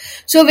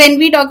So when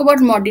we talk about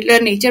modular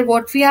nature,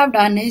 what we have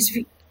done is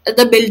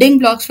the building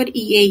blocks for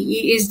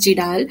EAE is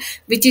GDAL,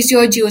 which is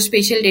your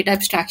geospatial data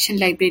abstraction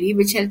library,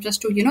 which helps us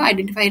to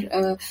identify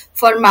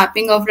for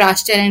mapping of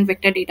raster and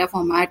vector data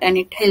format, and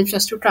it helps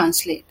us to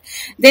translate.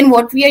 Then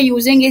what we are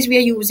using is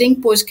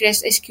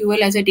Postgres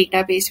SQL as a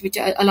database, which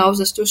allows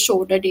us to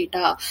show the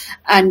data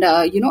and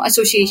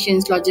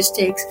associations,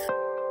 logistics.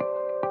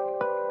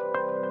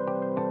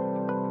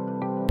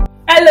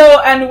 Hello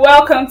and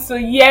welcome to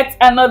yet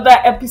another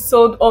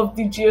episode of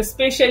the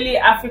Geospatially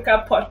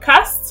Africa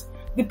podcast,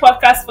 the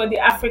podcast for the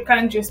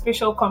African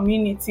geospatial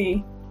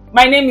community.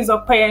 My name is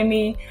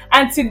Opeyemi,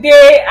 and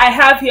today I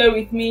have here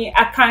with me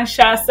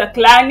Akansha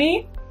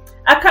Saklani.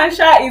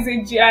 Akansha is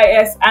a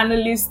GIS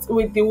analyst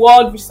with the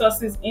World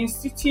Resources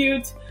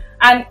Institute.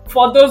 And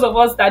for those of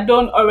us that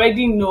don't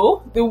already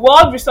know, the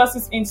World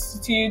Resources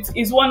Institute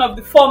is one of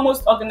the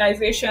foremost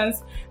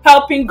organizations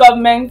helping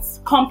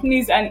governments,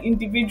 companies, and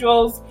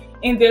individuals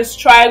in their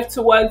strive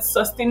towards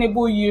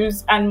sustainable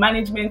use and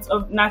management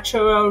of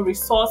natural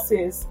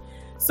resources.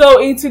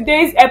 So in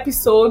today's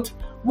episode,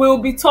 we'll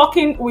be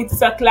talking with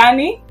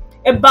Saklani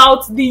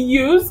about the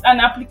use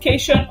and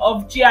application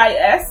of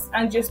GIS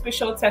and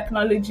geospatial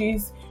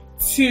technologies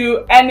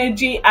to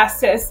energy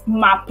access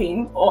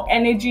mapping or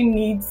energy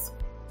needs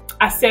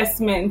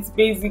assessment,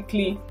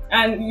 basically.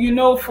 And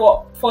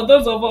for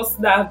those of us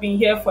that have been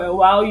here for a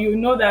while,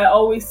 that I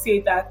always say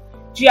that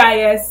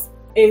GIS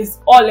is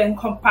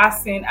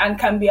all-encompassing and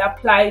can be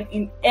applied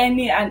in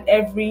any and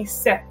every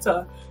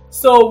sector.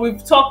 So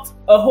we've talked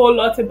a whole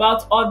lot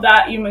about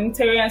other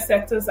humanitarian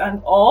sectors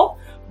and all,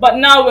 but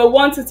now we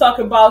want to talk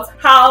about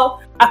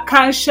how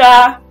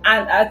Akansha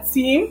and her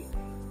team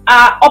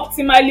are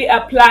optimally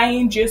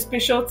applying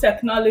geospatial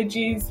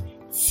technologies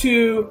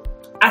to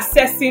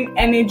assessing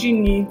energy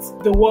needs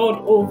the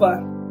world over.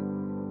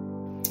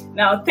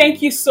 Now,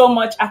 thank you so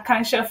much,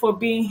 Akansha, for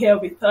being here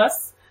with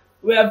us.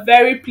 We are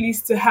very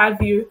pleased to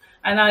have you,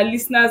 and our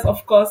listeners,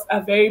 of course,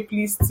 are very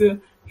pleased to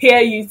hear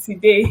you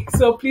today.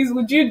 So please,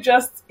 would you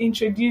just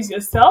introduce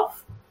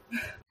yourself?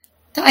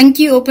 Thank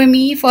you,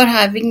 Opeyemi, for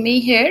having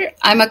me here.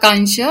 I'm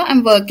Akansha.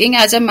 I'm working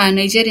as a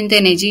manager in the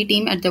energy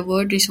team at the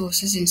World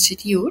Resources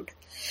Institute.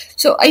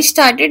 So I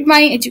started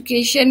my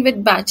education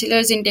with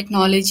bachelor's in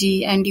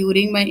technology, and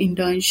during my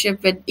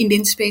internship with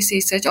Indian Space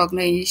Research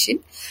Organization,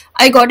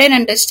 I got an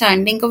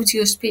understanding of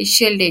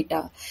geospatial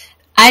data.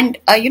 And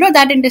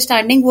that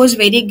understanding was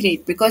very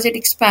great because it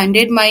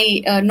expanded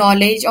my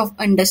knowledge of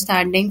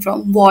understanding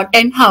from what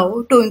and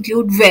how to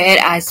include where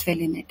as well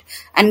in it.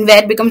 And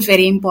where becomes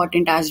very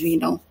important, as we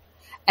know.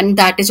 And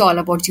that is all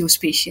about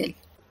geospatial.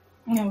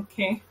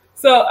 Okay.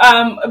 So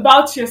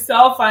about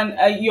yourself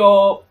and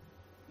your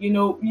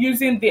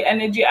using the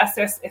Energy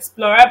Access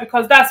Explorer,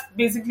 because that's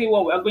basically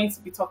what we're going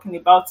to be talking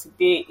about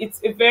today.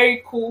 It's a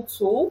very cool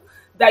tool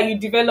that you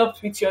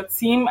developed with your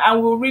team,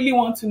 and we really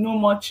want to know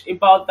much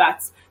about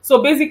that.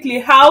 So basically,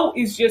 how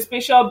is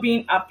geospatial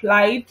being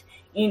applied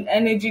in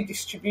energy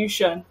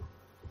distribution?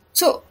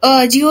 So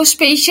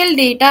geospatial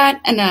data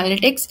and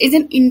analytics is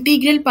an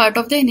integral part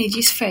of the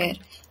energy sphere.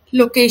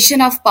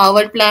 Location of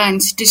power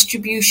plants,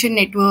 distribution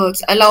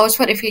networks allows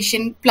for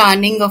efficient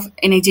planning of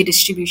energy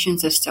distribution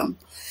system.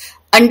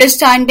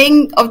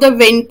 Understanding of the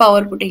wind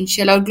power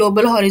potential or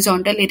global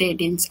horizontal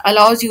irradiance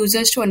allows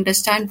users to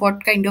understand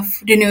what kind of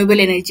renewable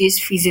energy is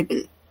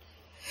feasible.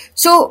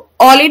 So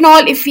all in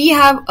all, if we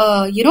have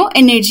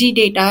energy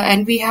data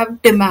and we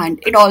have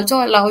demand, it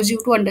also allows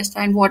you to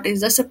understand what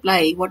is the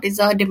supply, what is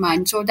the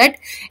demand, so that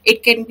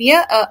it can be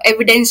a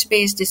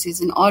evidence-based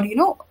decision, or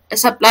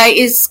supply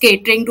is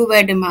catering to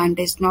where demand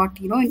is, not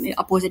in the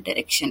opposite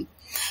direction.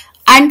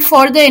 And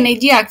for the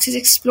Energy Access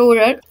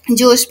Explorer,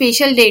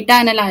 geospatial data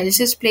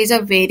analysis plays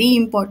a very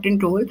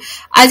important role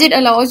as it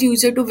allows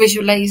user to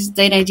visualize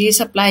the energy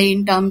supply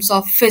in terms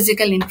of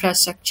physical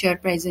infrastructure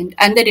present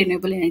and the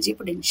renewable energy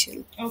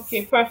potential.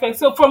 Okay, perfect.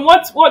 So from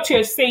what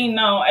you're saying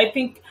now, I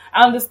think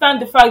I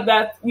understand the fact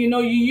that you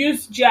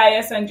use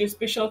GIS and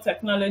geospatial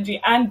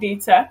technology and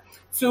data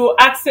to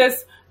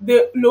access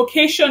the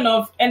location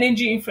of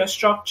energy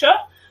infrastructure,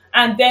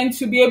 and then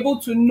to be able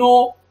to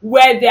know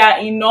where they are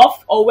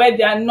enough or where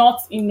they are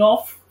not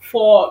enough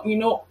for,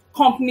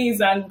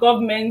 companies and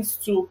governments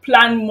to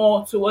plan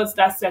more towards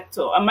that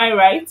sector. Am I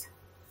right?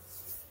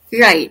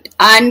 Right.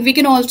 And we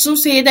can also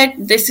say that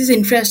this is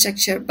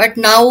infrastructure, but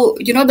now,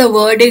 the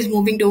world is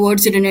moving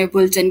towards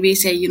renewables, and we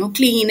say,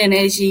 clean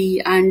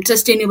energy and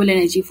sustainable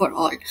energy for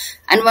all.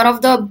 And one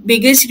of the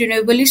biggest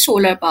renewable is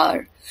solar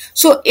power.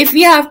 So if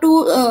we have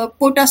to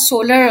put a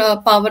solar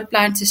power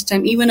plant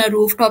system, even a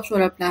rooftop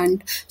solar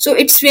plant, so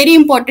it's very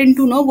important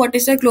to know what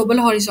is the global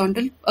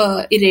horizontal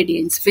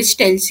irradiance, which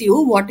tells you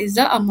what is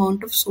the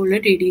amount of solar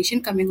radiation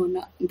coming on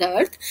the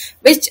earth,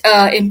 which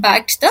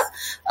impacts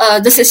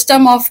the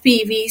system of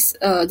PVs,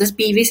 the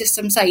PV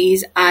system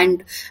size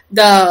and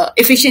the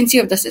efficiency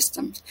of the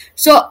systems.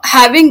 So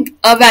having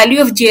a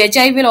value of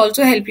GHI will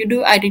also help you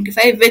to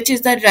identify which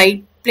is the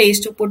right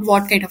place to put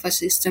what kind of a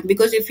system,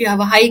 because if you have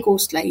a high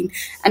coastline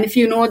and if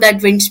you know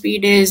that wind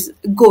speed is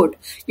good,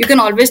 you can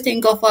always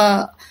think of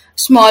a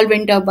small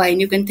wind turbine.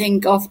 You can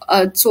think of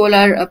a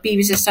solar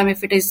PV system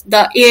if it is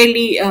the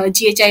yearly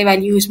GHI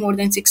value is more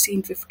than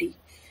 1650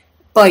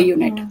 per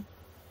unit.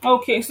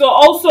 Okay, so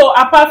also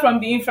apart from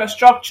the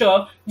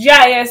infrastructure,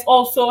 GIS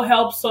also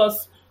helps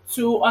us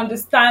to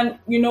understand,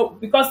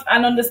 because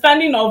an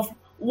understanding of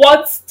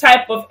what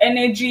type of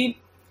energy,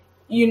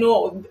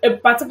 a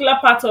particular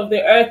part of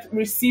the earth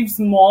receives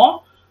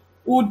more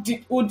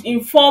would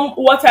inform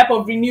what type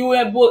of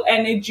renewable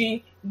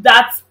energy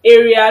that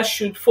area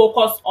should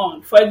focus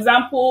on. For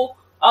example,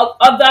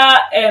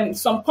 other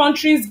some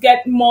countries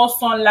get more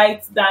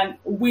sunlight than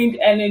wind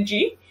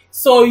energy,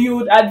 so you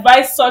would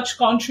advise such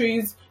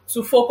countries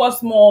to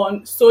focus more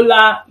on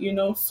solar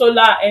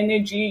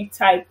energy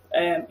type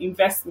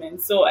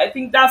investment. So I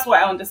think that's what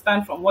I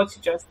understand from what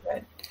you just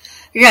said.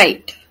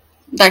 Right,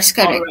 that's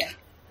All correct. right.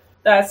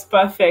 That's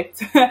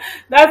perfect.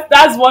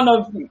 That's one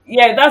of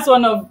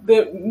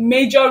the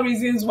major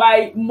reasons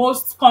why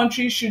most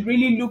countries should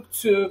really look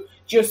to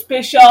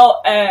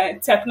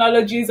geospatial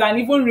technologies and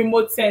even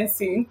remote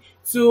sensing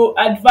to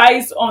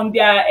advise on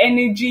their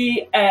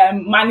energy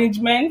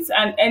management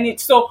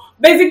so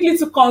basically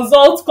to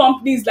consult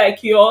companies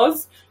like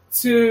yours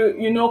to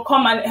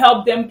come and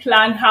help them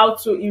plan how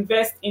to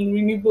invest in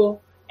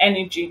renewable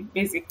energy,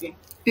 basically.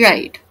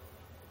 Right.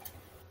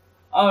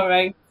 All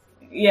right.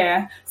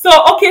 Yeah. So,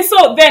 okay.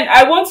 So then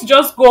I want to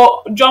just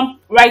jump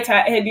right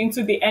ahead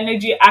into the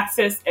Energy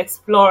Access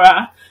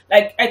Explorer.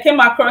 Like I came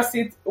across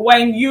it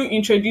when you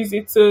introduced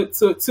it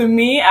to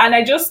me, and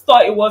I just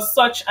thought it was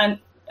such an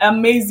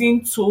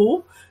amazing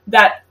tool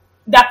that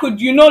could,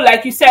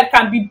 like you said,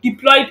 can be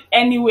deployed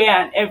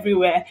anywhere and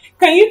everywhere.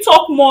 Can you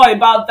talk more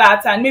about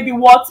that and maybe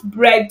what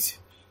bred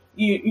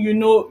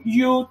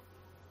you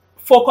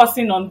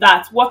focusing on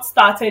that? What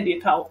started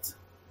it out?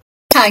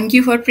 Thank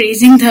you for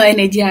praising the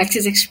Energy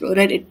Access Explorer.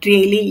 It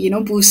really,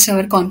 boosts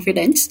our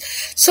confidence.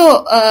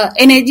 So,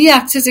 Energy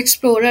Access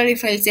Explorer,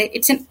 if I say,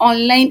 it's an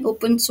online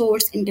open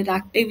source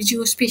interactive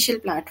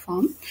geospatial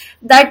platform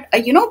that,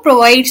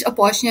 provides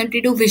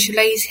opportunity to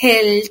visualize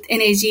health,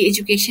 energy,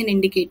 education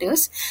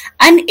indicators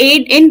and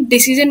aid in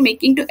decision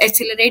making to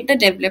accelerate the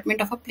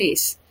development of a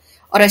place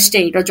or a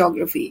state or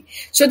geography.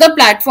 So the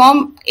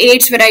platform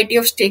aids variety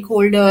of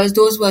stakeholders,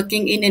 those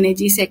working in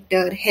energy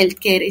sector,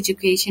 healthcare,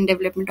 education,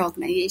 development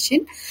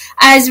organization,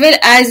 as well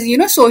as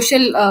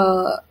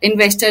social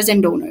investors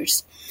and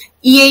donors.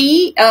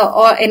 EAE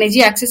or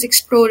Energy Access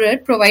Explorer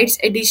provides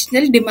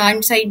additional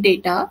demand side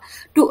data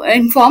to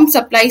inform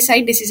supply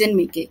side decision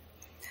making.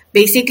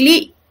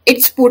 Basically,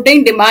 it's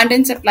putting demand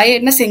and supply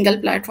in a single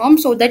platform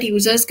so that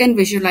users can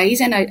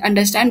visualize and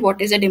understand what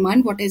is the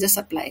demand, what is the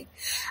supply,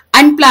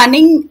 and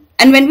planning.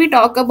 And when we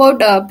talk about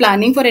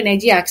planning for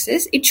energy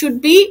access, it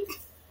should be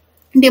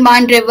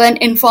demand driven,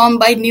 informed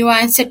by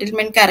nuanced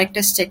settlement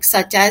characteristics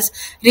such as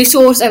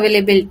resource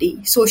availability,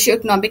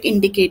 socioeconomic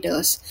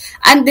indicators.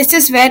 And this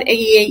is where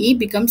EAE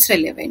becomes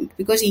relevant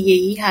because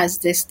EAE has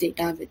this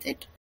data with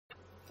it.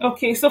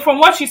 Okay, so from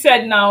what you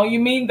said now, you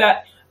mean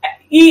that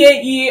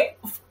EAE,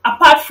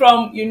 apart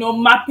from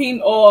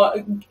mapping or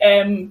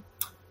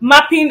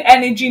mapping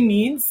energy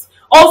needs,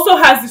 also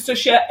has the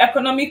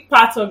socio-economic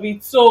part of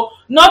it. So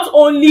not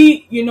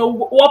only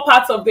what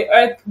parts of the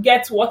earth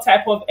get what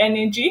type of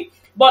energy,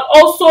 but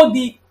also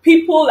the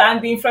people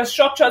and the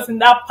infrastructures in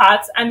that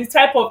part and the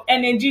type of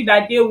energy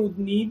that they would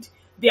need,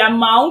 the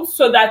amount,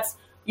 so that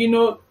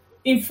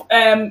if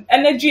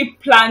energy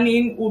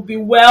planning will be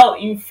well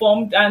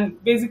informed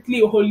and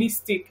basically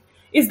holistic.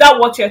 Is that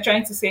what you're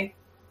trying to say?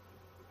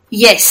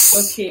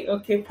 Yes.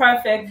 Okay,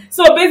 perfect.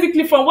 So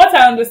basically, from what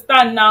I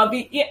understand now,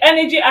 the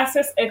Energy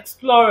Access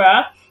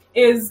Explorer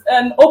is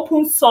an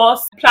open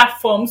source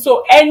platform,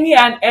 so any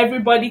and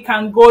everybody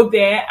can go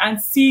there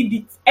and see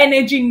the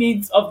energy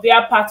needs of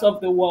their part of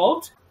the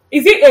world.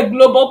 Is it a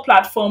global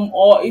platform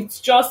or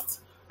it's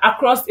just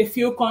across a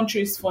few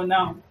countries for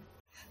now?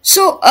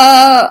 So,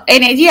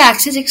 Energy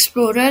Access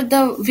Explorer,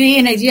 the way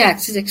Energy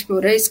Access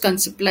Explorer is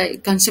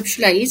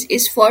conceptualized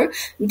is for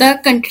the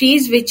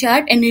countries which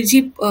are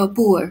energy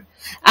poor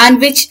and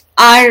which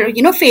are,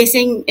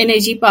 facing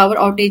energy power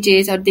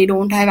outages or they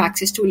don't have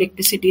access to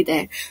electricity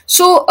there.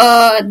 So,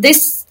 I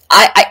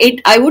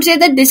would say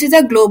that this is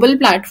a global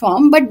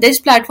platform, but this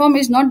platform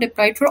is not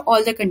deployed for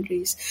all the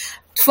countries.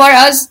 For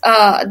us,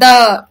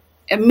 the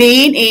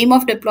main aim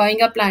of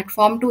deploying a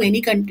platform to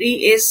any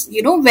country is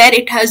where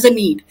it has the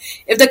need.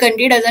 If the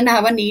country doesn't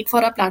have a need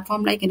for a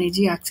platform like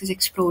Energy Access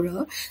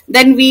Explorer,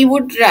 then we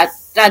would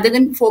rather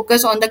than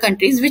focus on the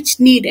countries which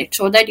need it,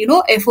 so that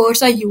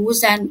efforts are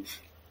used and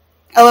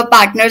our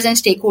partners and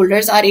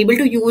stakeholders are able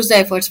to use the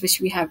efforts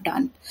which we have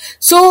done.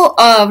 So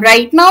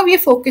right now we are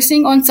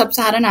focusing on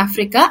Sub-Saharan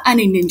Africa and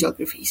Indian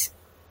geographies.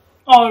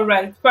 All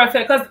right,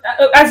 perfect. Because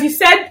as you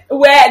said,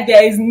 where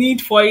there is need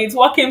for it,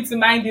 what came to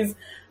mind is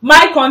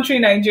my country,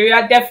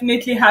 Nigeria,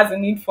 definitely has a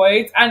need for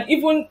it, and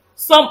even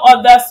some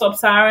other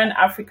sub-Saharan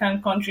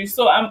African countries.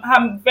 So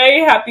I'm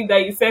very happy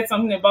that you said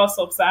something about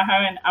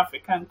sub-Saharan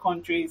African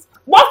countries.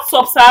 What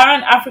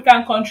sub-Saharan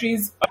African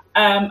countries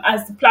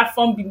has the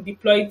platform been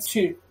deployed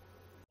to?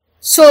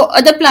 So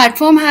the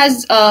platform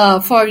has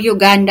for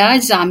Uganda,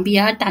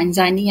 Zambia,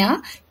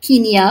 Tanzania,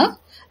 Kenya,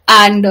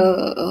 and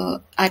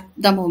at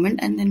the moment,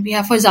 and then we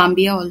have for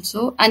Zambia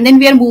also, and then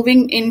we are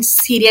moving in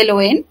Sierra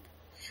Leone,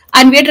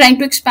 and we are trying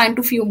to expand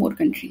to few more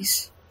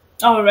countries.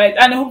 All right,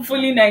 and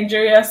hopefully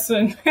Nigeria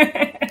soon.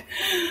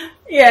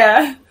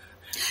 Yeah.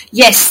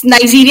 Yes,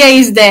 Nigeria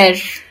is there.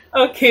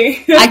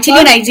 Okay.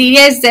 Actually,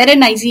 Nigeria is there. In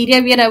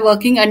Nigeria, we are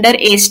working under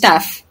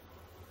ASTAF,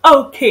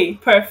 Okay,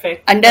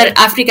 perfect. under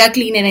Africa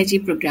Clean Energy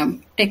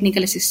Program,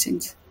 technical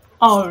assistance.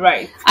 All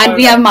right. And all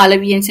we right. have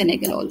Malawi and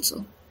Senegal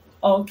also.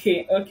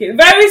 Okay, okay.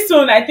 Very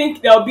soon, I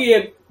think there'll be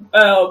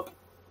a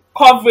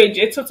coverage,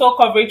 a total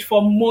coverage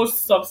for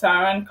most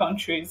sub-Saharan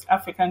countries,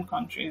 African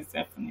countries,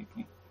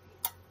 definitely.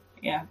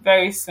 Yeah,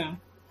 very soon.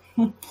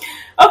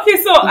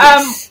 Okay, so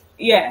Yes.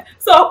 yeah.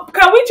 So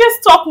can we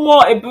just talk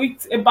more a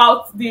bit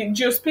about the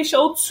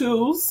geospatial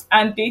tools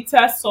and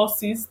data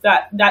sources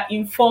that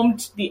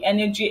informed the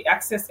Energy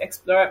Access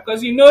Explorer?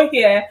 Because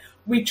here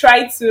we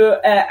try to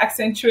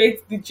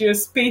accentuate the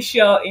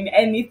geospatial in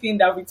anything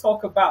that we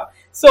talk about.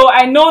 So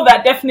I know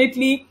that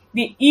definitely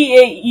the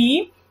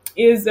EAE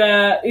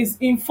is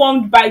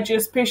informed by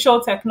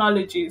geospatial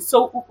technologies.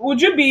 So would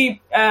you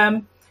be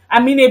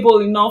amenable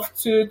enough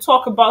to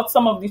talk about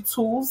some of the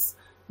tools,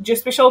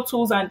 geospatial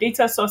tools and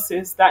data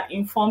sources that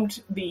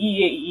informed the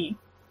EAE?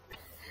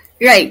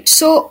 Right.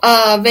 So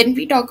when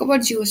we talk about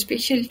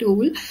geospatial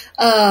tool,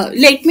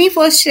 let me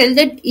first tell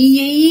that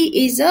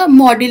EAE is a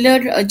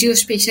modular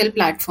geospatial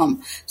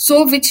platform.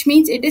 So which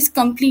means it is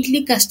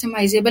completely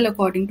customizable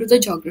according to the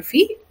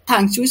geography,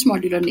 thanks to its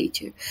modular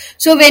nature.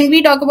 So when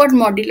we talk about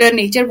modular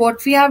nature,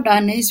 what we have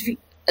done is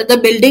the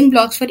building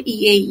blocks for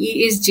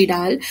EAE is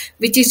GDAL,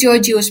 which is your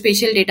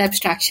geospatial data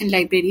abstraction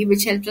library,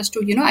 which helps us to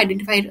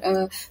identify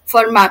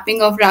for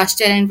mapping of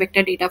raster and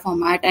vector data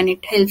format, and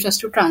it helps us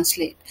to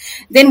translate.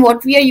 Then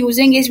what we are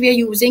using is we are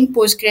using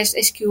Postgres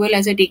SQL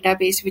as a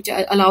database, which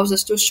allows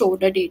us to store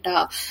the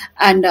data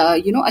and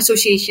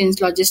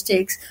associations,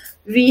 logistics.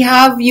 We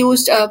have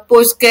used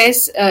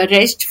Postgres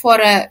REST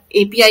for a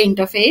API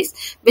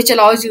interface, which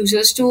allows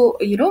users to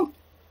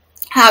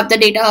have the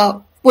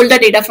data, pull the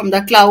data from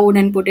the cloud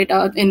and put it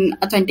out in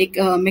authentic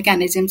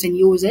mechanisms and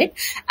use it.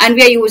 And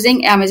we are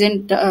using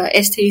Amazon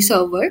S3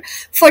 server.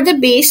 For the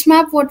base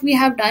map, what we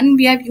have done,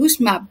 we have used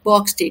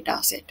Mapbox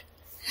dataset.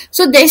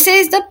 So this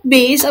is the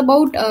base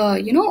about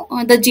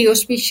the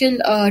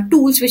geospatial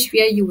tools which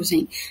we are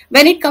using.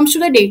 When it comes to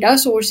the data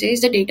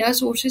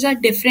sources are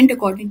different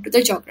according to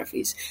the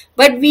geographies,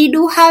 but we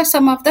do have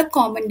some of the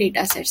common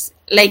data sets.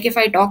 Like if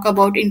I talk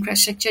about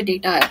infrastructure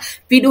data,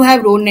 we do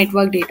have road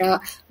network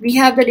data. We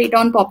have the data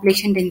on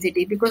population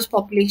density, because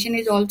population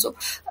is also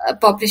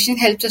population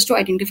helps us to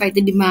identify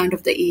the demand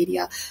of the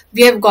area.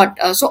 We have got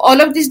so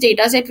all of this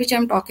data set which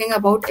I'm talking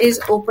about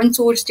is open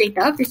source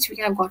data which we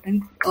have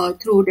gotten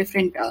through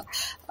different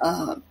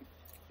uh,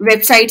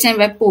 websites and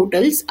web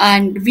portals,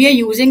 and we are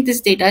using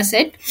this data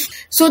set.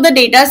 So the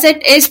data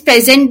set is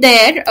present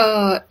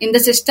there in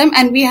the system,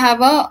 and we have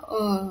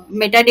a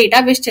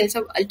metadata which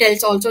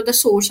tells also the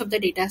source of the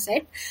data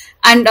set,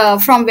 and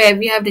from where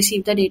we have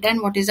received the data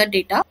and what is the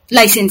data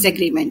license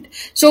agreement.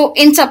 So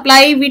in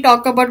supply, we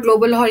talk about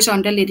global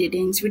horizontal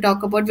irradiance, we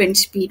talk about wind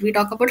speed, we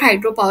talk about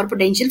hydropower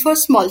potential for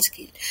small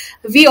scale.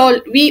 We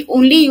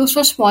only use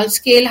for small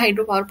scale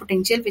hydropower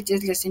potential which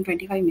is less than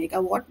 25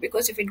 megawatt,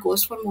 because if it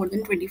goes for more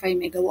than 25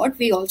 megawatt,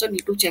 we also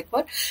need to check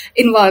for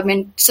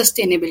environment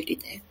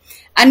sustainability there.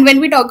 And when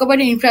we talk about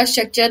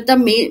infrastructure,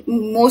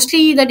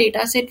 mostly the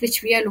data set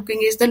which we are looking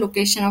is the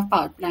location of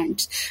power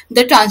plants,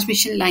 the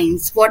transmission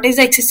lines, what is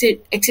the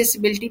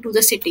accessibility to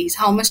the cities,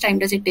 how much time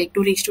does it take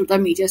to reach to the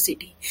major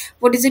city,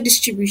 what is the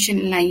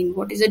distribution line,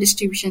 what is the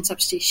distribution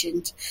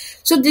substations.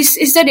 So this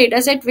is the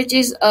data set which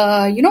is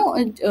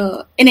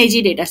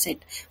energy data set.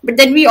 But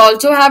then we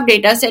also have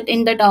data set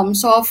in the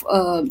terms of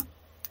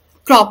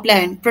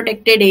cropland,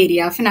 protected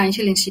area,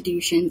 financial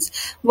institutions.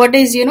 What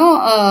is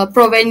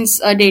province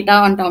data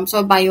on terms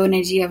of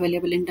bioenergy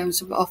available in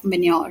terms of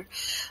manure.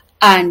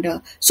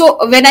 And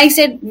so when I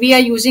said we are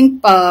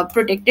using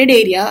protected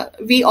area,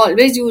 we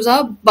always use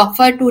a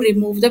buffer to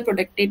remove the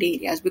protected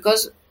areas,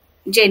 because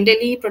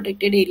generally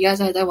protected areas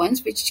are the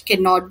ones which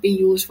cannot be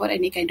used for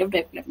any kind of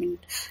development,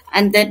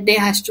 and that they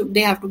have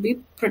to be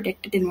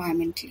protected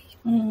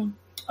environmentally.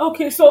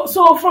 Okay, so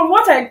from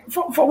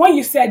what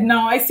you said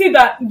now, I see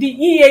that the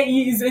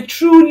EAE is a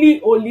truly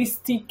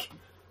holistic,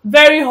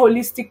 very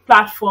holistic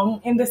platform,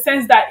 in the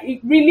sense that it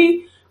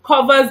really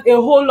covers a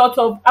whole lot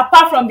of,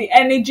 apart from the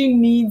energy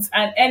needs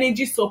and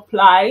energy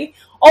supply,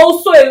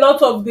 also a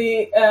lot of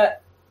the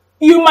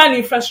human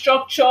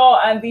infrastructure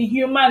and the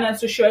human and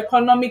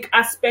socio-economic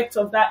aspects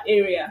of that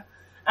area.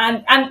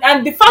 And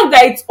the fact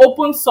that it's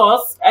open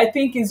source, I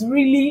think, is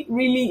really,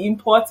 really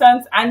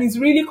important and is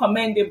really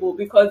commendable,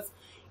 because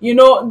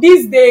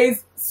these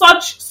days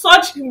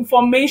such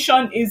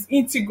information is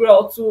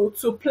integral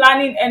to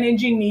planning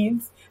energy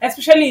needs,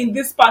 especially in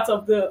this part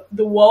of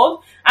the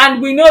world.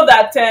 And we know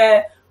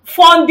that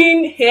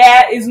funding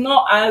here is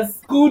not as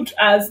good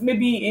as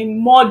maybe in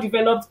more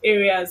developed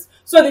areas.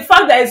 So the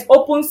fact that it's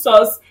open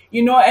source,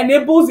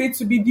 enables it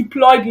to be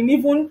deployed in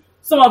even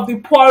some of the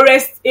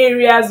poorest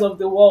areas of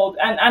the world.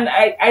 And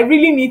I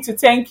really need to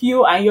thank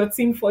you and your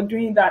team for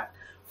doing that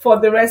for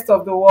the rest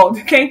of the world.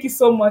 Thank you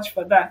so much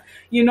for that.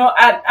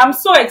 I'm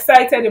so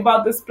excited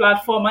about this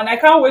platform, and I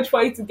can't wait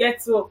for it to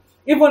get to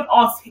even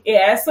us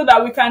here so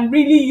that we can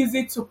really use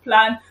it to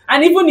plan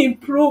and even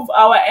improve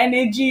our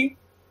energy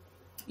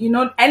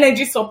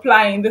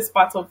supply in this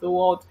part of the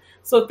world.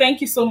 So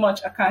thank you so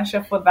much,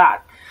 Akansha, for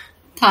that.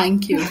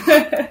 Thank you.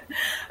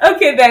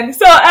 Okay, then.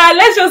 So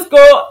let's just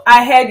go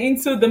ahead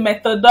into the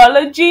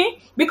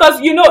methodology,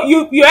 because you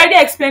already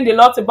explained a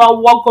lot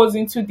about what goes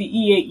into the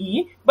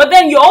EAE, but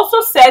then you also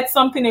said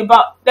something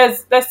about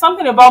there's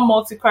something about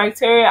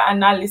multi-criteria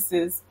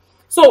analysis.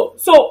 So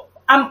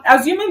I'm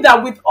assuming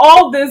that with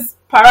all these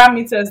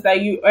parameters that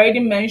you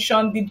already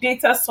mentioned, the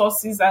data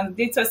sources and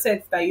data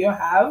sets that you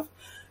have,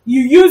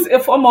 you use a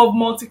form of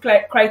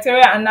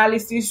multi-criteria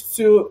analysis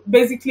to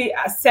basically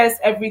assess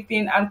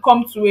everything and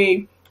come to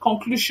a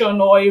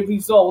conclusion or a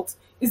result.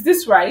 Is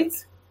this right?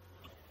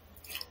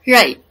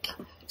 Right.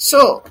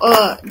 So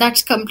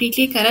that's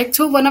completely correct.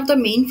 So one of the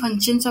main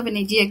functions of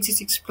Energy Access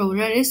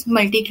Explorer is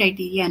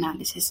multi-criteria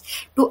analysis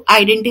to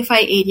identify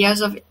areas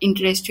of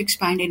interest to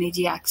expand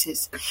energy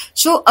access.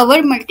 So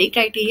our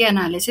multi-criteria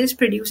analysis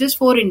produces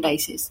 4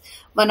 indices.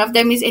 One of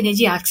them is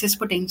energy access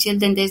potential,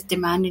 then there's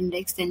demand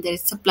index, then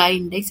there's supply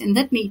index, and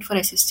the need for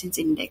assistance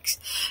index.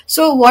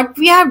 So what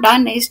we have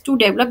done is to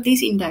develop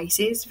these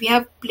indices, we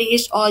have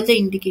placed all the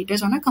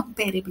indicators on a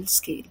comparable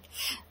scale.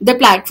 The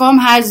platform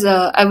has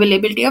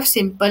availability of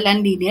simple,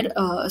 linear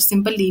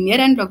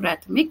and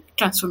logarithmic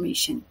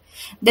transformation.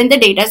 Then the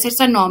data sets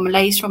are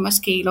normalized from a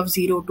scale of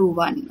 0 to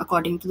 1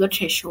 according to the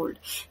threshold.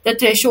 The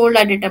threshold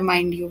are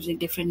determined using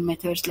different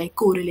methods like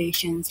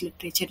correlations,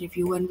 literature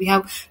review, and we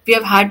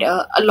have had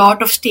a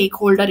lot of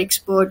stakeholder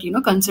expert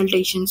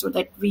consultation, so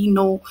that we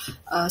know,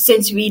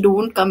 since we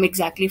don't come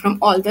exactly from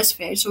all the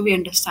spheres, so we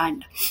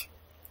understand.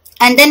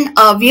 And then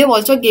we have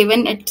also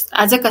given it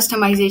as a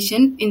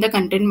customization in the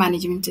content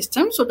management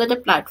system so that the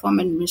platform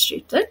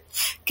administrator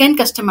can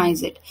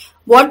customize it.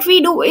 What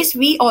we do is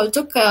we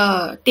also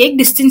take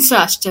distance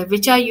raster,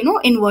 which are,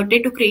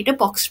 inverted to create a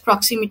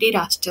proximity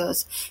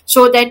rasters,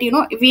 so that,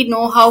 we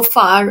know how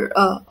far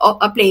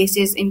a place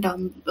is in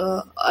terms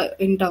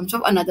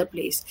of another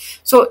place.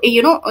 So,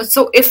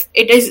 so if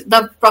it is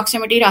the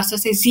proximity raster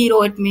says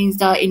 0, it means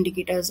the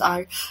indicators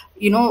are,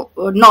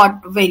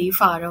 not very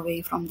far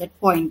away from that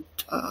point.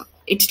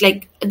 It's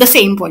like the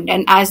same point,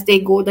 and as they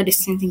go, the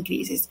distance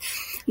increases.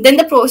 Then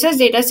the process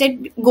data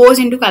set goes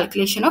into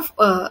calculation of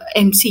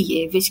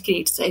MCA, which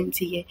creates the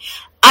MCA,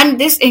 and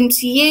this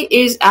MCA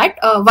is at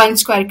 1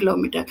 square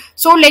kilometer.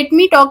 So let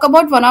me talk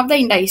about one of the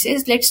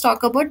indices. Let's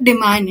talk about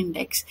demand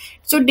index.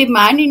 So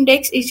demand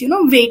index is,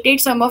 weighted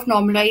sum of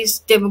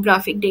normalized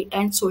demographic data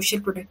and social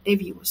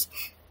productive use.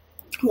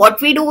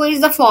 What we do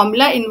is the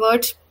formula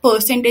inverts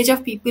percentage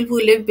of people who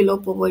live below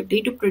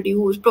poverty to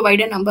provide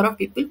a number of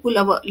people who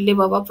live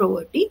above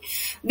poverty,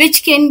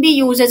 which can be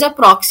used as a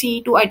proxy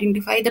to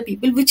identify the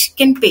people which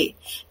can pay,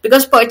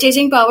 because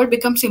purchasing power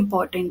becomes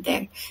important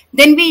there.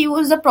 Then we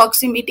use the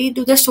proximity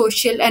to the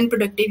social and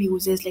productive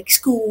uses like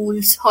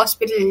schools,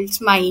 hospitals,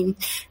 mines,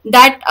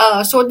 that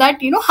so that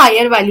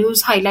higher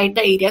values highlight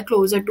the area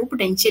closer to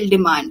potential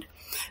demand.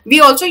 We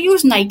also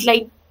use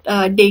nightlight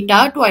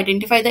data to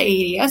identify the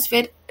areas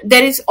where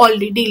there is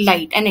already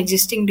light and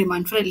existing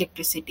demand for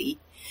electricity.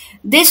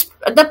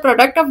 The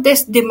product of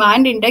this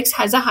demand index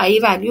has a high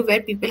value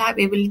where people have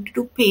ability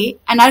to pay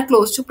and are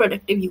close to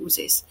productive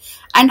uses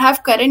and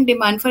have current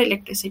demand for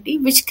electricity,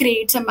 which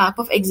creates a map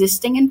of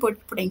existing and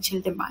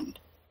potential demand.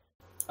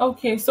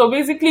 Okay, so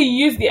basically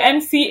you use the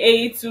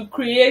MCA to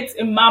create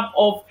a map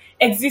of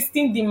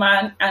existing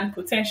demand and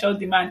potential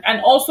demand,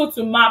 and also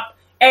to map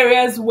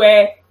areas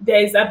where there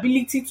is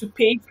ability to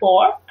pay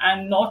for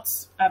and not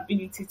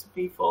ability to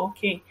pay for.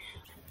 Okay.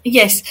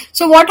 Yes.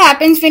 So what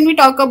happens when we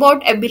talk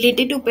about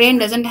ability to pay and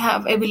doesn't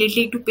have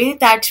ability to pay?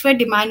 That's where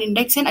demand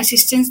index and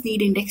assistance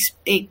need index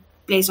take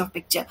place of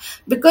picture.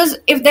 Because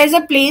if there's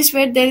a place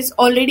where there's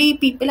already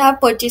people have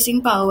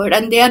purchasing power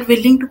and they are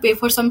willing to pay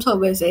for some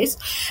services,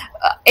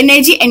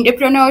 energy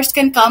entrepreneurs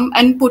can come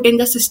and put in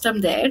the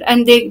system there,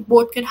 and they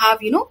both can have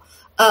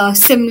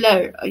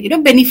similar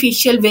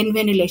beneficial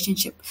win-win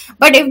relationship.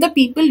 But if the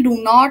people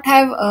do not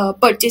have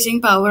purchasing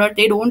power, or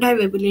they don't have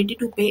ability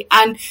to pay,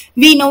 and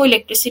we know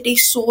electricity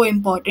is so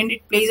important,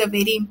 it plays a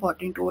very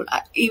important role.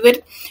 Even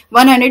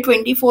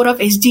 124 of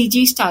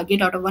SDGs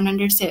target out of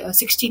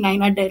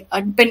 169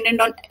 are dependent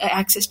on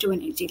access to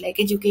energy, like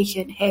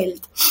education,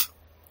 health.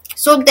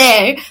 So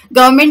there,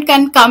 government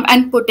can come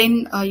and put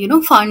in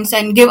funds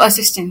and give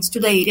assistance to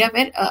the area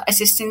where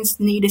assistance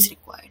need is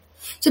required.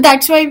 So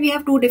that's why we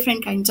have 2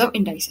 different kinds of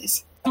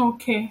indices.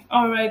 Okay,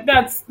 all right.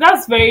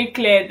 That's very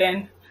clear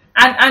then.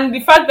 And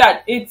the fact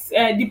that it's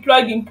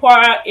deployed in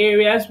poorer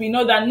areas, we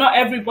know that not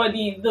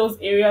everybody in those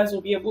areas will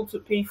be able to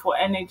pay for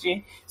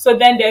energy. So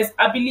then there's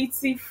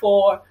ability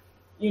for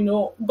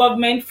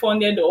government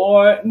funded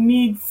or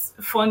needs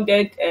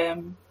funded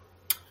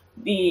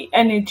the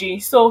energy.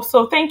 So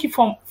thank you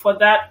for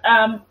that.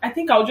 I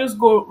think I'll just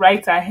go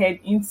right ahead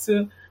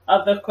into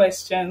other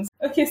questions.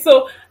 Okay,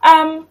 so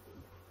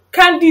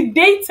can the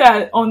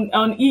data on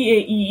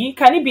EAE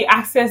can it be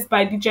accessed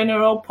by the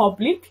general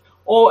public,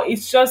 or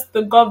it's just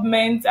the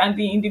government and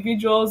the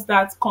individuals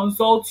that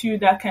consult you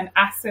that can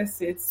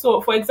access it?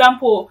 So, for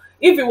example,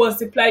 if it was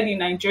deployed in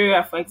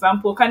Nigeria, for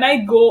example, can I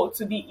go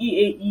to the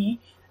EAE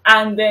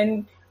and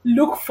then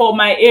look for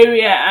my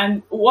area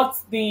and what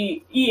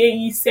the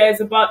EAE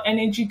says about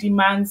energy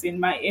demands in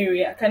my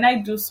area? Can I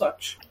do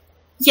such?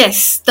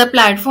 Yes, the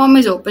platform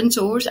is open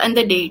source, and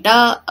the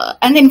data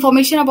and the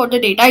information about the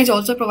data is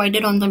also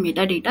provided on the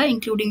metadata,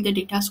 including the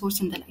data source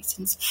and the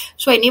license.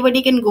 So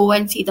anybody can go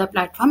and see the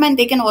platform, and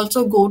they can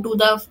also go to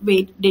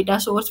the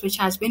data source which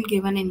has been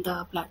given in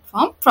the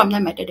platform from the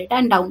metadata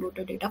and download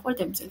the data for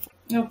themselves.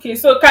 Okay,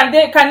 so can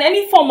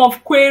any form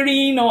of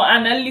querying or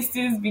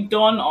analysis be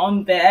done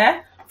on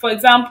there? For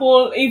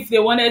example, if they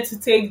wanted to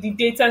take the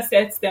data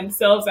sets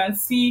themselves and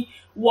see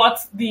what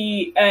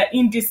the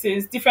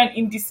different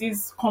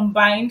indices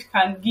combined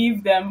can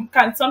give them,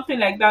 can something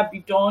like that be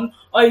done?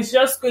 Or it's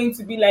just going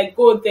to be like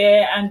go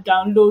there and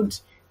download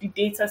the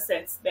data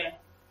sets there?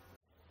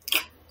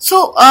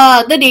 So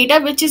the data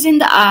which is in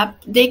the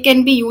app, they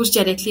can be used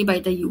directly by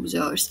the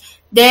users.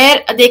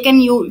 There they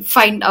can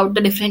find out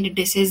the different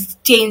indices,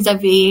 change the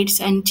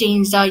weights, and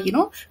change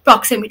the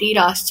proximity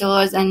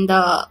rasters and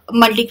the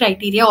multi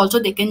criteria. Also,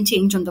 they can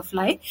change on the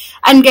fly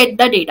and get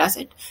the data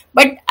set.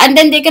 And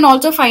then they can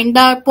also find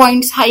the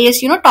points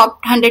highest,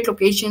 top 100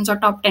 locations or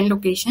top 10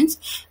 locations.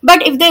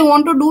 But if they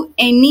want to do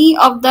any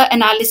of the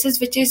analysis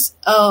which is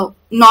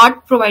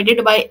not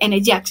provided by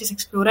Energy Access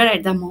Explorer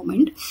at the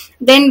moment,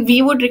 then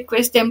we would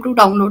request them to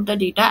download the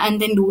data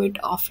and then do it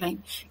offline,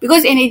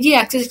 because Energy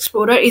Access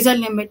Explorer is a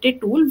limited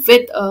tool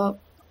with a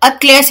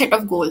clear set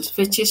of goals,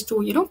 which is to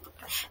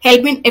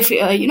help in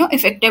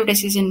effective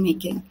decision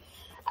making.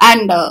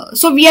 And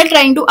so we are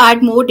trying to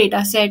add more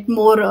data set,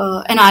 more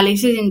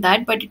analysis in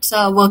that, but it's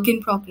a work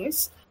in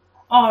progress.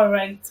 All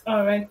right.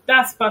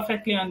 That's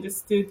perfectly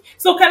understood.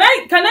 So can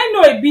I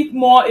know a bit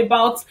more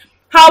about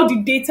how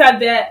the data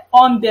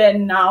there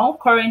now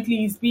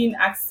currently is being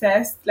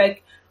accessed?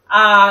 Like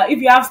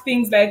if you have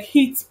things like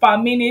hits per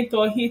minute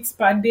or hits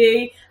per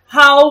day,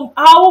 how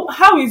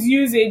is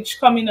usage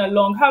coming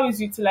along? How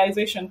is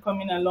utilization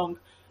coming along?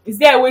 Is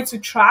there a way to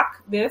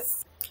track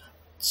this?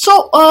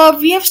 So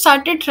we have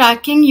started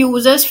tracking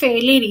users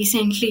fairly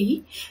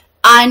recently,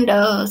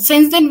 and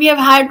since then we have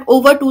had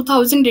over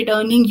 2,000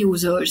 returning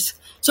users.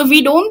 So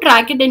we don't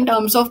track it in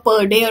terms of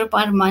per day or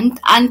per month,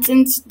 and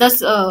since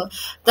the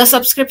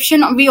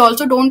subscription, we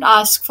also don't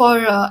ask for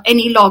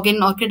any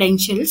login or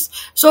credentials.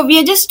 So we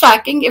are just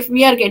tracking if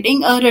we are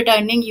getting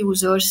returning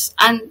users,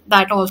 and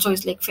that also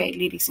is like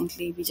fairly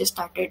recently. We just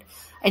started,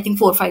 I think,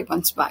 4 or 5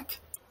 months back.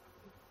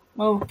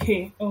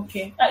 Okay.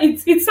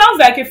 It sounds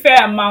like a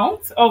fair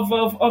amount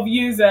of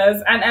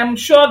users, and I'm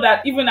sure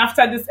that even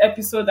after this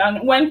episode,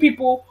 and when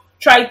people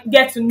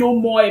get to know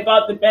more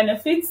about the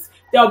benefits,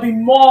 there'll be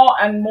more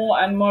and more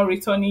and more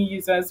returning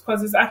users,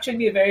 because it's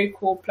actually a very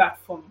cool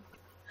platform.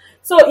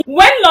 So,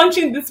 when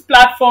launching this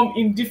platform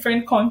in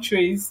different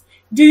countries,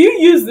 do you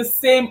use the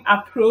same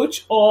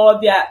approach, or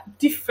there are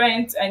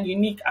different and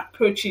unique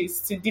approaches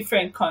to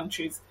different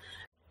countries?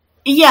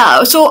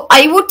 Yeah, so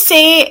I would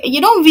say,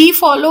 we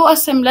follow a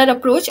similar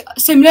approach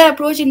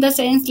in the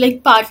sense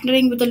like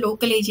partnering with the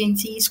local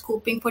agencies,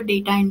 scoping for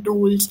data and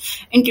tools,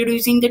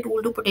 introducing the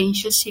tool to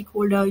potential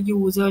stakeholder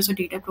users or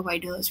data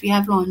providers. We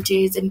have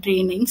launches and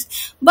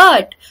trainings,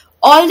 but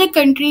all the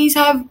countries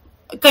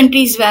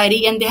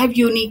vary, and they have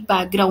unique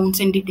backgrounds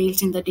and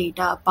details in the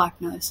data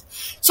partners.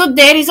 So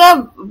there is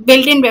a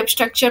built-in web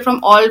structure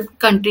from all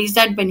countries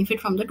that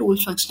benefit from the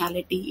tools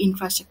functionality,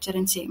 infrastructure,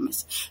 and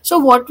CMS. So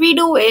what we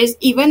do is,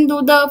 even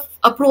though the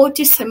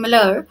approach is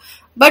similar,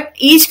 but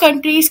each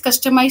country is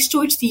customized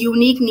to its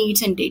unique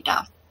needs and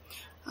data.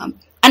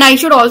 And I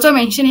should also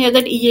mention here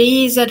that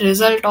EAE is a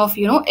result of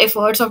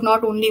efforts of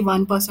not only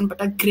one person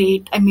but a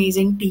great,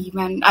 amazing team,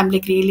 and I'm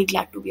like really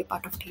glad to be a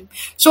part of team.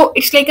 So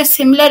it's like a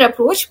similar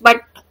approach,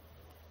 but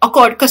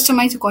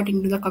customized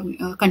according to the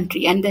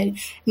country and their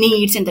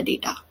needs and the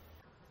data.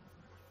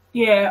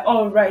 Yeah,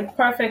 all right,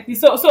 perfectly.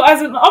 So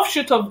as an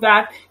offshoot of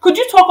that, could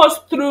you talk us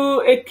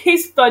through a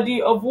case study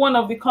of one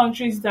of the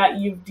countries that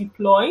you've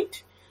deployed?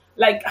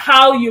 Like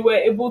how you were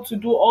able to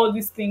do all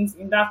these things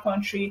in that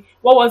country?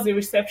 What was the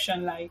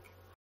reception like?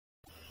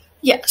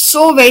 Yeah,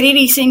 so very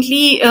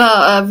recently,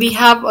 we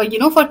have,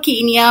 for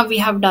Kenya, we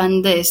have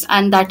done this,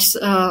 and that's,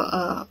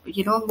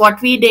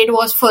 what we did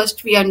was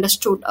first we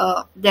understood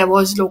there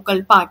was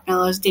local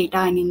partners, data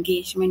and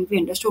engagement. We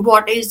understood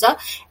what is the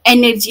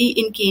energy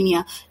in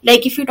Kenya.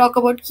 Like if you talk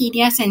about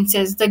Kenya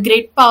census, the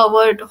grid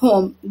powered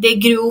home, they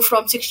grew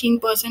from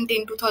 16%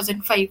 in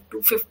 2005 to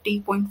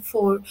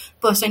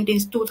 50.4% in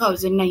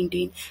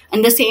 2019.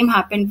 And the same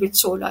happened with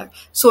solar.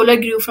 Solar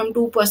grew from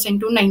 2%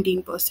 to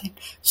 19%.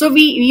 So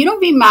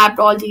we mapped mapped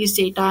all these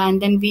data,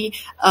 and then we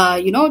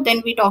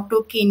talked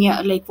to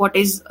Kenya, like what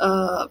is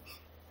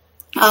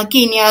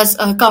Kenya's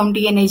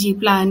county energy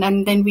plan,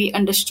 and then we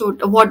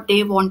understood what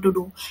they want to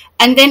do.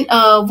 And then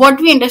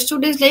what we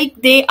understood is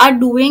like they are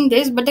doing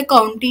this, but the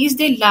counties,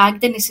 they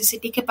lack the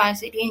necessity,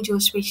 capacity, and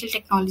geospatial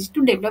technology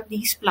to develop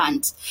these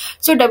plans.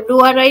 So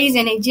WRI's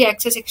Energy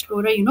Access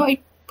Explorer, it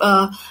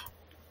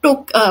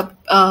took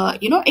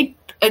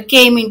it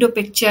came into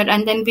picture,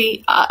 and then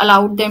we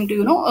allowed them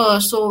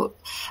to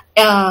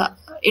uh,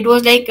 it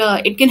was like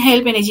it can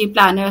help energy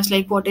planners,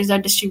 like what is the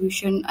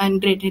distribution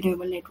and grid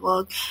renewable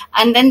network.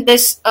 And then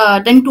this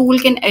then tool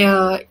can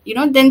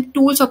then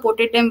tool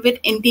supported them with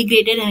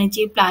integrated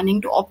energy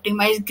planning to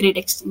optimize grid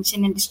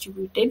extension and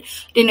distributed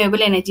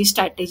renewable energy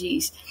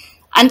strategies.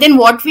 And then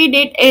what we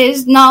did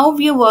is, now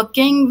we are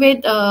working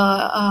with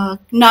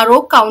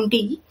Narok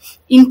County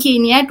in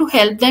Kenya to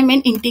help them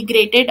in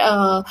integrated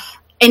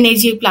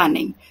energy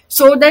planning.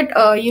 So that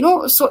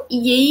so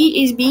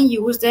EAE is being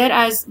used there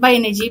as by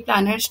energy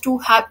planners to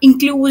have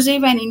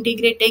inclusive and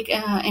integrated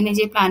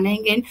energy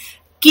planning in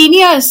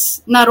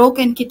Kenya's Narok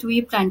and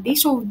Kitui Planty.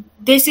 So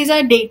this is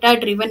a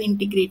data-driven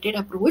integrated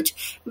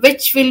approach,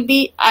 which will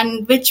be,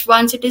 and which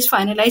once it is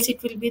finalized,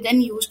 it will be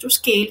then used to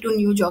scale to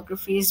new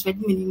geographies with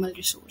minimal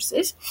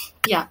resources.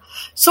 Yeah.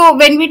 So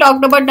when we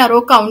talked about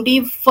Narok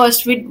County,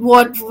 first with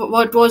what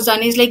was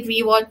done is like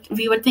we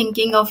were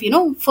thinking of,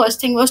 first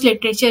thing was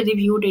literature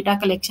review, data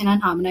collection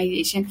and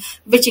harmonization,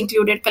 which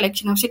included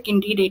collection of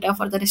secondary data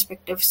for the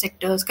respective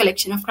sectors,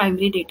 collection of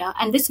primary data,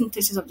 and the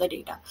synthesis of the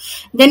data.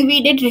 Then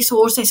we did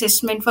resource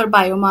assessment for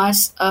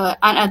biomass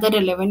and other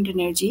relevant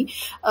renewable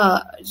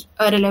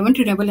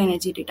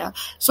energy data.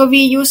 So we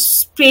use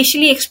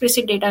spatially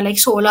explicit data like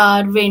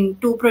solar,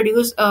 wind to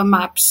produce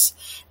maps.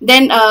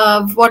 Then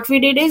what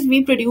we did is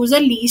we produce a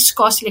least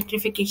cost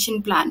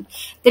electrification plan.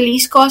 The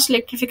least cost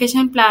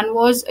electrification plan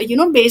was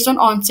based on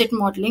onset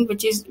modeling,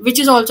 which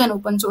is also an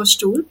open source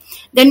tool.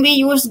 Then we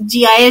use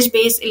GIS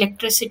based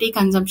electricity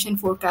consumption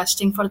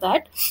forecasting for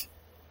that.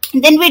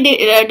 Then we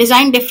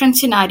designed different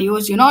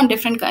scenarios, on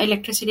different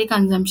electricity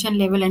consumption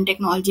level and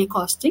technology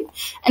costing.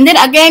 And then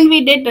again,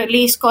 we did the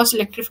least cost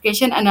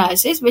electrification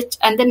analysis,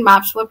 and then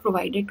maps were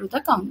provided to the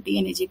county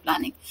energy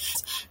planning.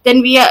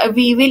 Then we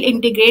will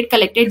integrate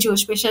collected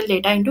geospatial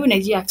data into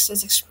Energy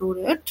Access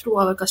Explorer through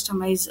our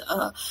customized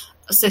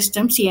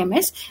system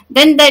CMS.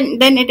 Then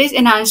it is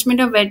enhancement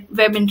of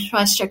web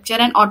infrastructure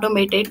and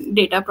automated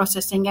data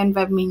processing and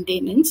web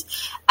maintenance.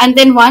 And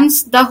then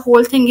once the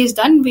whole thing is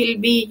done, we'll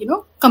be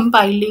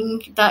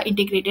compiling the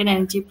integrated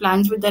energy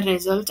plans with the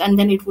results, and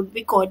then it would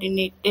be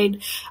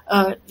coordinated.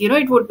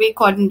 It would be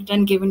coordinated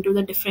and given to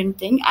the different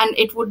thing, and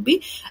it would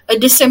be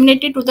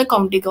disseminated to the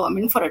county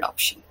government for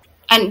adoption.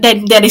 And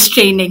then there is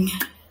training.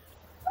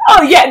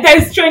 Oh yeah,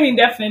 there's training,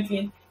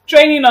 definitely.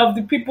 Training of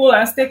the people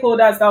and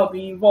stakeholders that will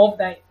be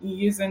involved in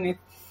using it.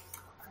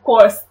 Of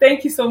course,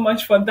 thank you so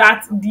much for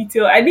that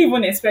detail. I didn't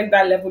even expect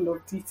that level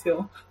of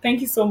detail.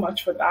 Thank you so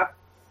much for that,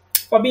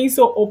 for being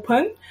so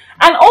open.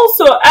 And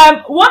also,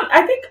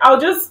 I think I'll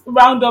just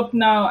round up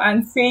now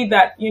and say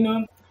that,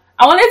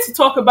 I wanted to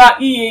talk about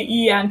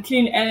EAE and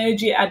clean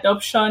energy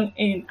adoption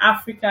in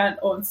African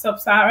or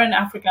sub-Saharan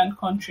African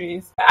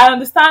countries. I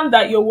understand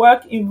that your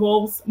work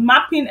involves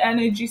mapping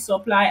energy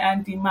supply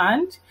and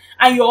demand,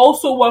 and you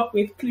also work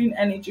with clean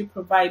energy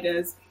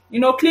providers.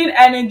 Clean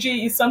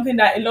energy is something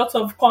that a lot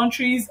of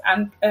countries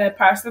and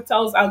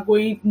parastatals are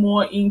going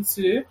more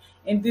into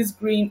in this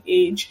green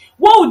age.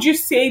 What would you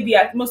say the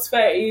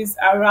atmosphere is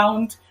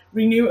around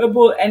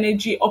renewable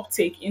energy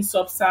uptake in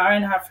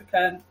sub-Saharan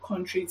African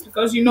countries?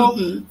 Because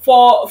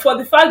for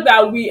the fact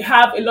that we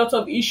have a lot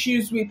of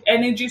issues with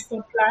energy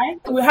supply,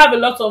 we have a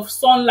lot of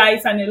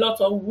sunlight and a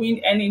lot of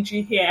wind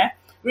energy here.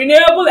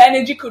 Renewable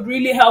energy could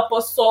really help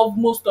us solve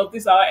most of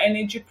these our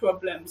energy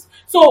problems.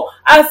 So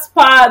as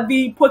per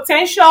the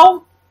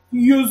potential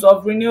use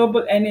of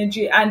renewable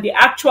energy and the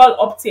actual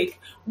uptake,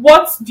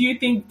 what do you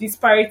think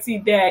disparity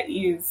there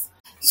is?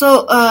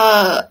 So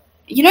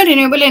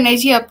renewable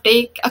energy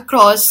uptake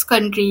across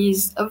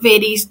countries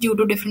varies due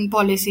to different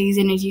policies,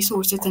 energy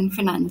sources, and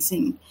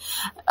financing.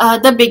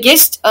 The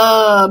biggest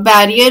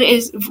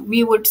barrier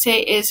we would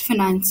say, is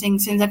financing,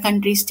 since the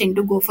countries tend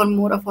to go for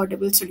more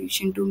affordable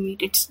solution to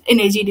meet its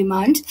energy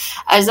demands,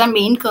 as the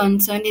main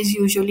concern is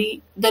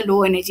usually the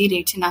low energy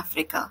rates in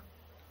Africa.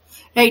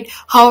 Right.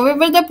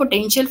 However, the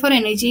potential for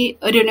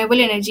renewable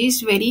energy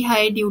is very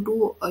high due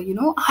to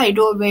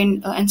hydro,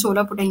 wind, and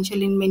solar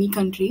potential in many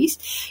countries.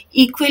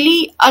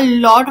 Equally, a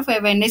lot of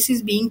awareness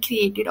is being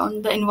created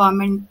on the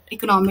environment,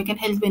 economic, and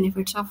health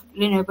benefits of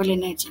renewable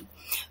energy.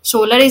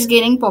 Solar is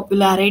gaining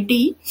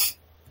popularity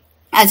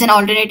as an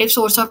alternative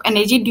source of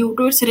energy due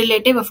to its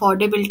relative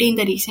affordability in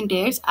the recent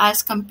years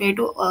as compared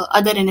to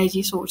other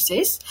energy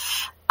sources.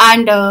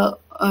 And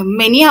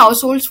many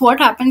households, what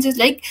happens is,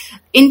 like,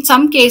 in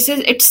some cases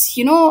it's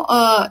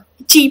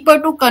cheaper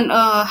to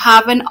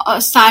have a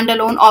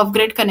standalone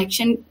off-grid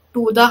connection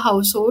to the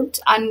households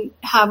and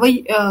have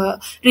a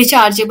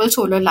rechargeable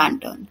solar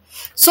lantern.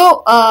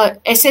 So,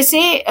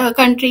 SSA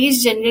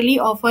countries generally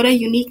offer a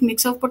unique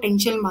mix of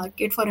potential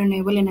market for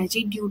renewable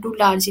energy due to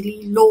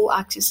largely low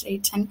access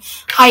rates and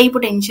high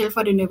potential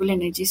for renewable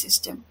energy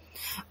system.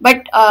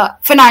 But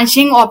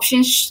financing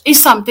options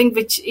is something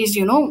which is,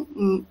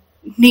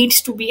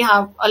 needs to be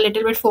have a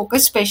little bit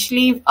focus,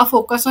 especially a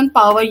focus on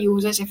power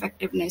users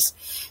effectiveness,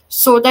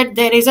 so that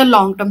there is a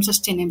long term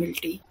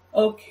sustainability.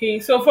 Okay,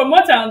 so from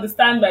what I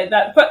understand by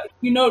that, but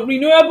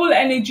renewable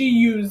energy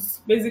use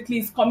basically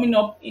is coming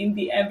up in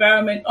the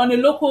environment on a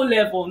local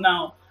level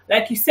now.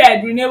 Like you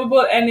said,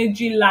 renewable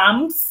energy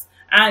lamps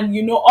and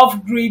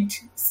off-grid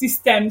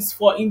systems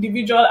for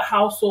individual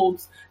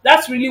households.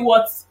 That's really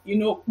what's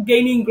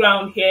gaining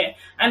ground here.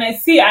 And I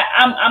see,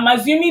 I'm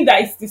assuming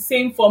that it's the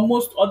same for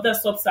most other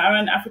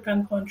sub-Saharan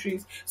African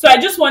countries. So I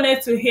just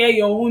wanted to hear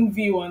your own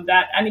view on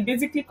that, and it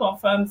basically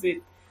confirms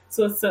it.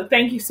 So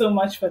thank you so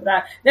much for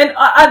that. Then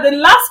the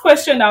last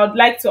question I would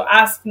like to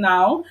ask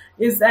now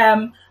is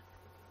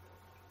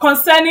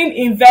concerning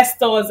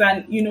investors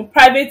and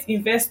private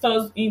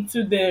investors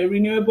into the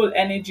renewable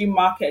energy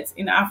markets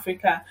in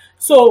Africa.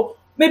 So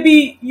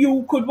maybe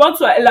you could want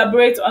to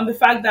elaborate on the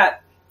fact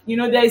that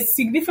there is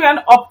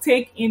significant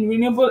uptake in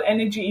renewable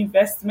energy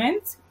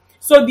investment.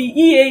 So the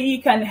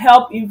EAE can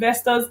help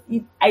investors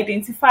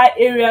identify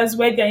areas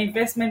where their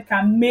investment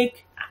can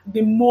make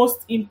the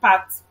most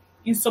impact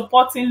in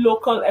supporting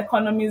local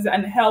economies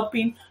and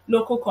helping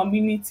local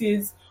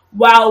communities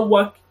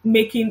while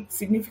making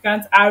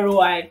significant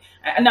ROI.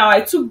 And now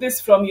I took this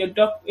from your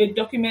a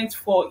document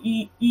for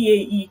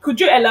EAE.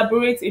 Could you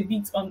elaborate a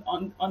bit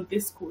on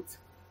this quote?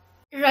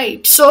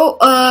 Right. So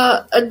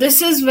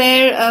this is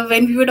where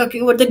when we were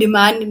talking about the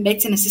demand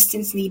index and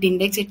assistance need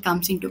index, it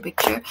comes into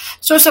picture.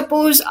 So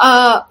suppose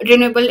a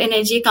renewable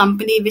energy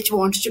company which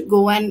wants to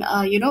go and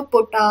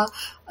put a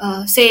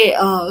say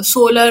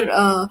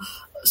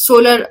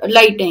solar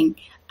lighting,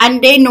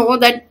 and they know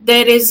that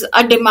there is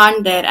a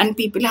demand there and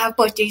people have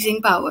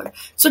purchasing power,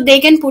 so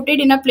they can put it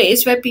in a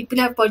place where people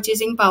have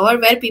purchasing power,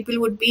 where people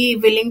would be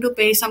willing to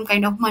pay some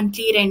kind of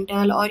monthly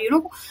rental or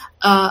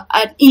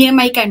an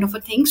EMI kind of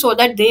a thing, so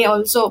that they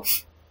also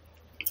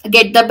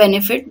get the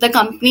benefit. The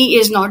company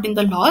is not in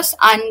the loss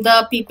and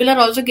the people are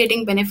also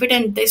getting benefit,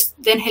 and this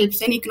then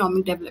helps in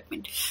economic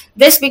development.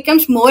 This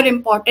becomes more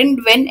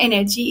important when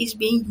energy is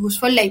being used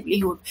for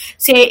livelihood.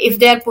 Say if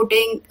they are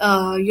putting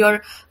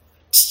your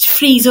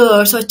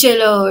freezers or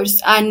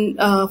chillers and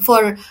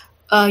for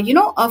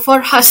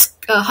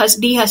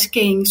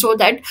dehusking, so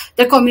that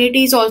the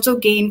communities also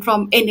gain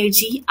from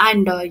energy,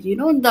 and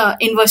the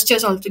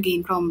investors also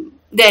gain from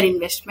their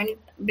investment,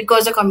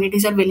 because the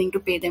communities are willing to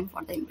pay them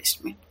for the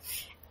investment.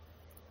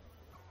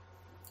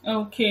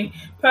 Okay,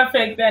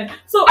 perfect then.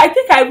 So I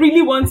think I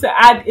really want to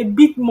add a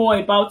bit more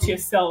about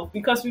yourself,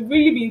 because we've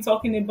really been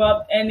talking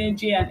about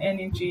energy and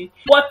energy.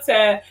 What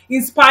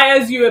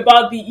inspires you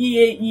about the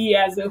EAE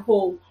as a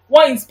whole?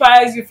 What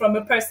inspires you from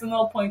a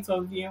personal point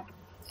of view?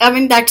 I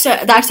mean, that's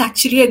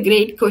actually a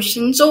great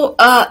question. So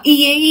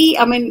EAE,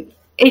 I mean,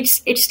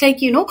 it's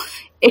like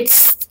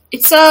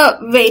it's a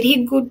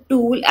very good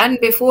tool. And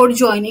before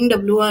joining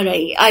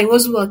WRI, I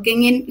was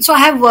working in, so I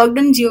have worked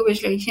on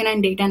geovisualization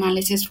and data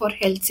analysis for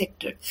health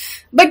sector,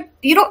 but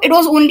it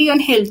was only on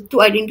health,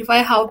 to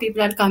identify how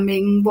people are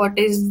coming, what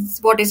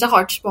is a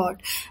hotspot.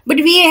 But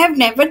we have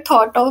never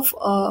thought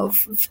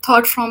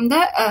from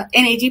the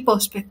energy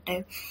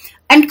perspective.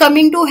 And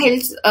coming to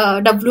health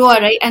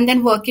WRI, and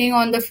then working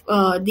on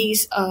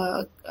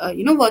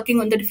working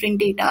on the different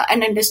data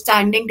and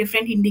understanding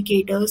different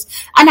indicators,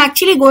 and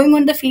actually going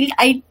on the field,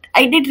 I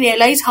did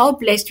realize how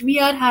blessed we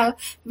are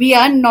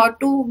not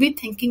to be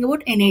thinking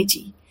about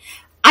energy.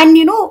 And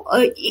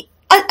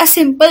a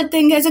simple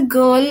thing, as a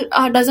girl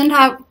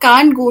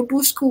can't go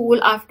to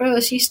school after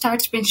she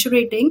starts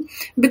menstruating,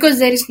 because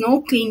there is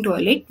no clean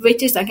toilet,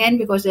 which is again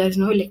because there is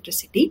no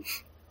electricity.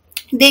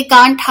 They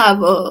can't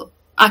have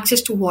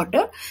access to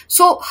water,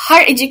 so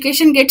her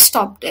education gets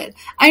stopped there,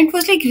 and it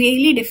was like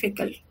really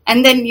difficult.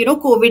 And then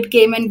COVID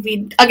came, and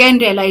we again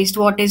realized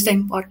what is the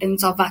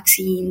importance of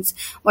vaccines,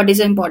 what is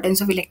the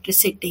importance of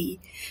electricity.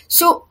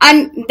 So,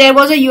 and there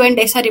was a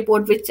UNDESA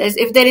report which says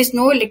if there is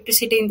no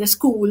electricity in the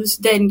schools,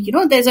 then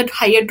there's a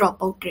higher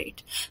dropout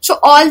rate. So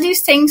all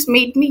these things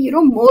made me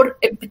more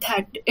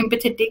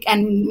empathetic,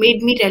 and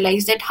made me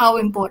realize that how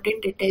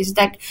important it is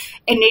that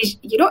energy,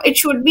 it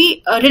should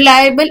be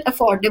reliable,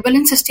 affordable,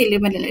 and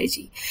sustainable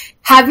energy.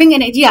 Having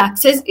energy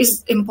access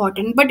is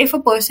important, but if a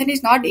person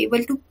is not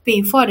able to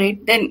pay for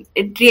it, then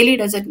it really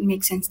doesn't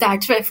make sense.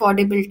 That's why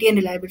affordability and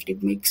reliability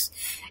mix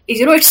is,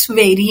 it's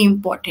very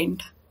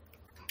important.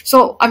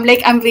 So I'm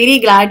very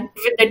glad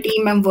with the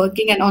team I'm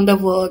working and on the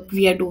work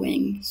we are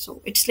doing.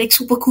 So it's like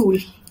super cool.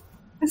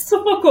 It's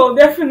super cool,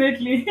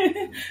 definitely.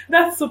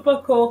 That's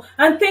super cool.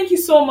 And thank you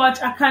so much,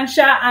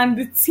 Akansha and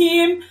the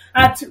team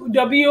at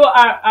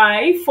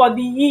WRI for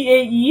the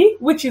EAE,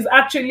 which is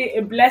actually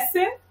a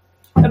blessing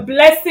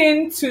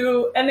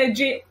to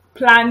energy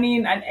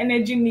planning and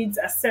energy needs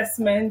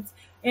assessment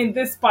in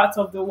this part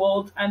of the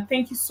world. And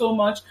thank you so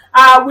much.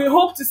 We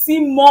hope to see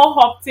more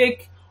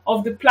uptake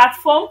of the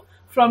platform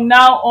from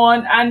now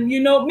on. And,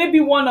 maybe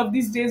one of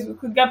these days we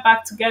could get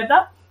back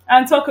together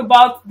and talk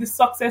about the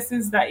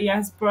successes that he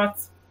has brought.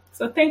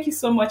 So thank you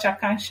so much,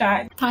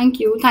 Akanshai. Thank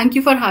you. Thank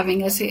you for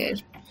having us here.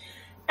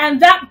 And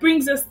that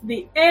brings us to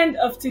the end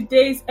of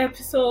today's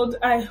episode.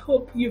 I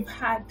hope you've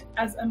had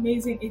as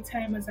amazing a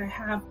time as I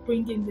have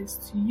bringing this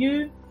to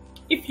you.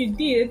 If you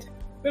did,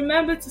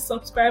 remember to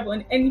subscribe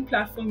on any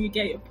platform you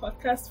get your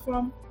podcast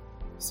from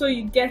so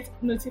you get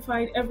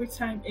notified every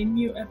time a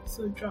new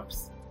episode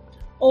drops.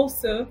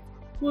 Also,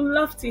 we'd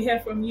love to hear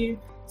from you.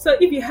 So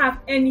if you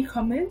have any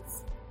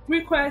comments,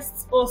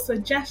 requests, or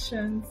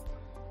suggestions,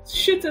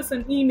 shoot us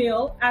an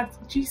email at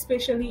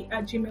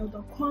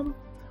gspatially@gmail.com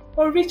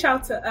or reach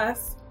out to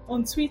us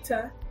on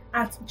Twitter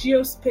at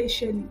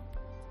Geospatially.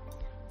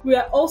 We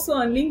are also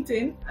on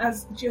LinkedIn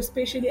as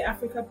Geospatially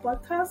Africa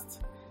Podcast,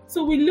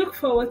 so we look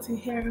forward to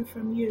hearing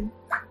from you.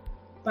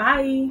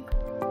 Bye.